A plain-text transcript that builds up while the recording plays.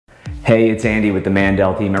Hey, it's Andy with the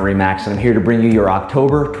Mandel team at RE/MAX, and I'm here to bring you your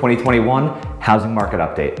October 2021 housing market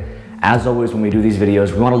update. As always, when we do these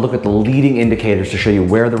videos, we want to look at the leading indicators to show you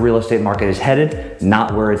where the real estate market is headed,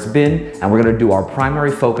 not where it's been, and we're going to do our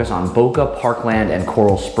primary focus on Boca, Parkland, and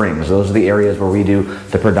Coral Springs. Those are the areas where we do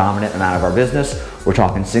the predominant amount of our business. We're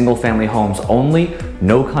talking single family homes only,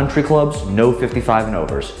 no country clubs, no 55 and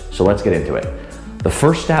overs. So let's get into it. The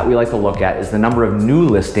first stat we like to look at is the number of new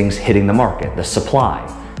listings hitting the market, the supply.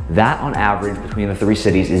 That on average between the three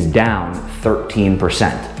cities is down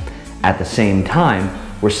 13%. At the same time,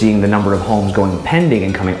 we're seeing the number of homes going pending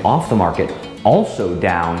and coming off the market also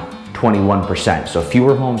down 21%. So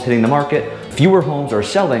fewer homes hitting the market, fewer homes are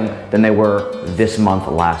selling than they were this month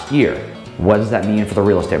last year. What does that mean for the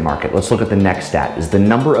real estate market? Let's look at the next stat, is the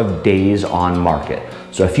number of days on market.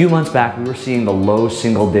 So a few months back, we were seeing the low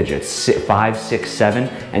single digits, 5, 6, 7,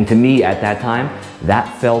 and to me at that time,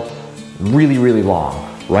 that felt really long.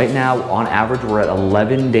 Right now, on average, we're at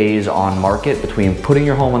 11 days on market between putting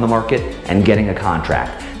your home on the market and getting a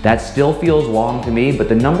contract. That still feels long to me, but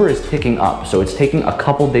the number is ticking up. So it's taking a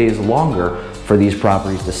couple days longer for these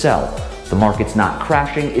properties to sell. The market's not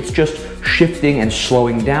crashing, it's just shifting and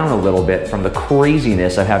slowing down a little bit from the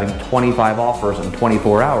craziness of having 25 offers in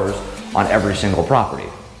 24 hours on every single property.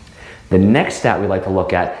 The next stat we like to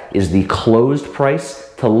look at is the closed price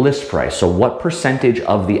to list price. So what percentage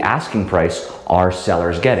of the asking price are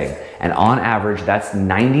sellers getting? And on average, that's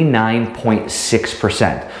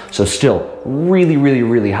 99.6%. So still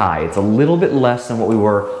really high. It's a little bit less than what we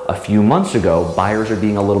were a few months ago. Buyers are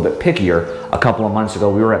being a little bit pickier. A couple of months ago,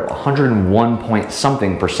 we were at 101 point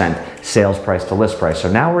something percent sales price to list price. So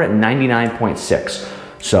now we're at 99.6.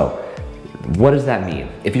 So what does that mean?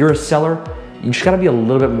 If you're a seller, you just gotta be a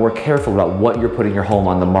little bit more careful about what you're putting your home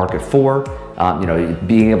on the market for.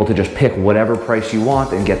 Being able to just pick whatever price you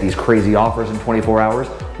want and get these crazy offers in 24 hours.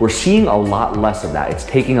 We're seeing a lot less of that. It's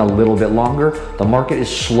taking a little bit longer. The market is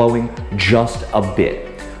slowing just a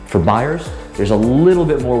bit. For buyers, there's a little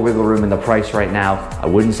bit more wiggle room in the price right now. I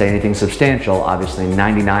wouldn't say anything substantial, obviously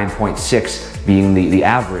 99.6 being the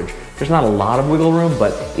average. There's not a lot of wiggle room,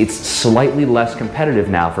 but it's slightly less competitive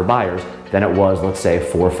now for buyers than it was, let's say,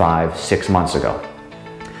 4, 5, 6 months ago.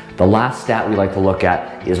 The last stat we like to look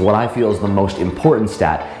at is what I feel is the most important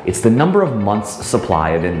stat. It's the number of months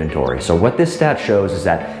supply of inventory. So what this stat shows is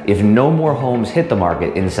that if no more homes hit the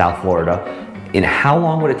market in South Florida, in how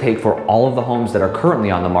long would it take for all of the homes that are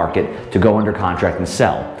currently on the market to go under contract and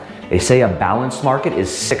sell? They say a balanced market is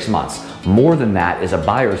 6 months. More than that is a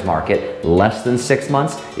buyer's market. Less than 6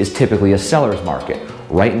 months is typically a seller's market.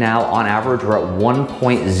 Right now, on average, we're at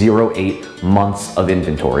 1.08 months of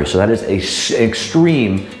inventory. So that is an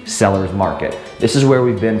extreme seller's market. This is where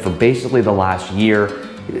we've been for basically the last year.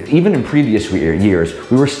 Even in previous years,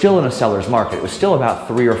 we were still in a seller's market. It was still about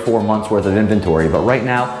 3 or 4 months worth of inventory, but right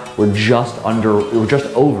now we're just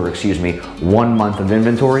over 1 month of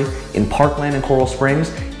inventory. In Parkland and Coral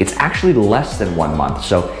Springs, it's actually less than 1 month.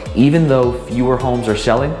 So even though fewer homes are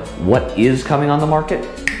selling, what is coming on the market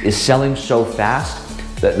is selling so fast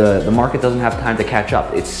that the market doesn't have time to catch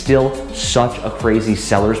up. It's still such a crazy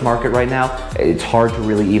seller's market right now. It's hard to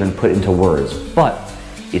really even put into words, but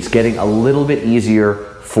it's getting a little bit easier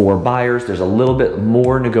for buyers. There's a little bit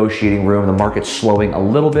more negotiating room. The market's slowing a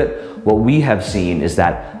little bit. What we have seen is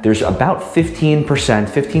that there's about 15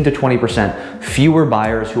 to 20% fewer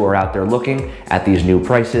buyers who are out there looking at these new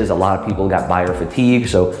prices. A lot of people got buyer fatigue,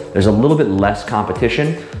 so there's a little bit less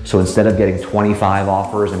competition. So instead of getting 25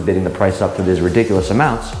 offers and bidding the price up to these ridiculous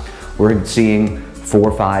amounts, we're seeing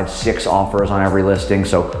 4, 5, 6 offers on every listing.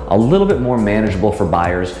 So a little bit more manageable for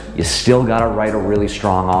buyers. You still gotta write a really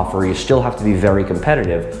strong offer. You still have to be very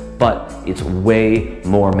competitive, but it's way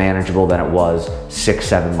more manageable than it was 6,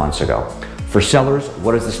 7 months ago. For sellers,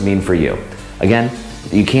 what does this mean for you? Again,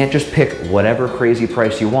 you can't just pick whatever crazy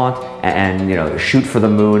price you want and shoot for the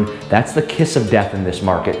moon. That's the kiss of death in this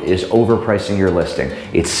market, is overpricing your listing.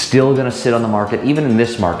 It's still gonna sit on the market, even in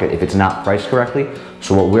this market, if it's not priced correctly.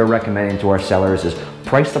 So what we're recommending to our sellers is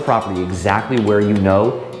price the property exactly where you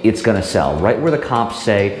know it's gonna sell, right where the comps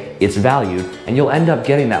say it's valued, and you'll end up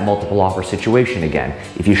getting that multiple offer situation again.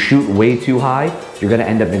 If you shoot way too high, you're gonna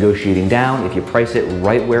end up negotiating down. If you price it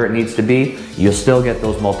right where it needs to be, you'll still get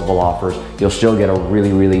those multiple offers. You'll still get a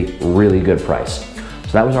really good price.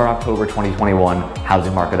 So that was our October 2021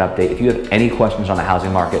 housing market update. If you have any questions on the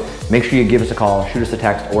housing market, make sure you give us a call, shoot us a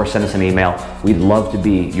text, or send us an email. We'd love to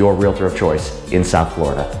be your realtor of choice in South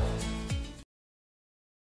Florida.